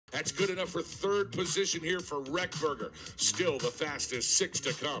That's good enough for third position here for Reckberger. Still the fastest 6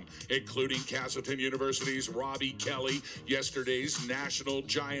 to come, including Castleton University's Robby Kelley, yesterday's national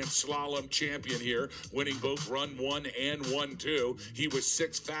giant slalom champion here, winning both run 1 and 1-2. He was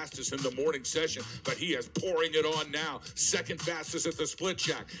 6th fastest in the morning session, but he is pouring it on now. 2nd fastest at the split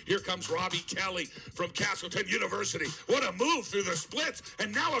shack. Here comes Robby Kelley from Castleton University. What a move through the splits,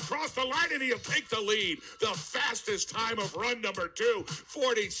 and now across the line, and he'll take the lead. The fastest time of run number 2,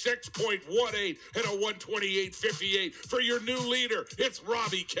 46.18 and a 128.58 for your new leader. It's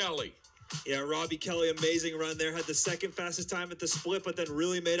Robby Kelley. Yeah, Robby Kelley, amazing run there. Had the 2nd fastest time at the split, but then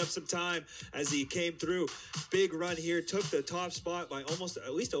really made up some time as he came through. Big run here, took the top spot by almost,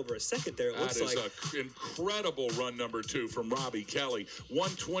 at least over a second there, it looks like. That is an incredible run number 2 from Robby Kelley.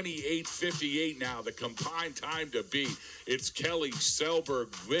 128.58 now, the combined time to beat. It's Kelley,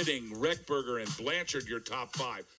 Selberg, Witting, Reckberger, and Blanchard, your top 5.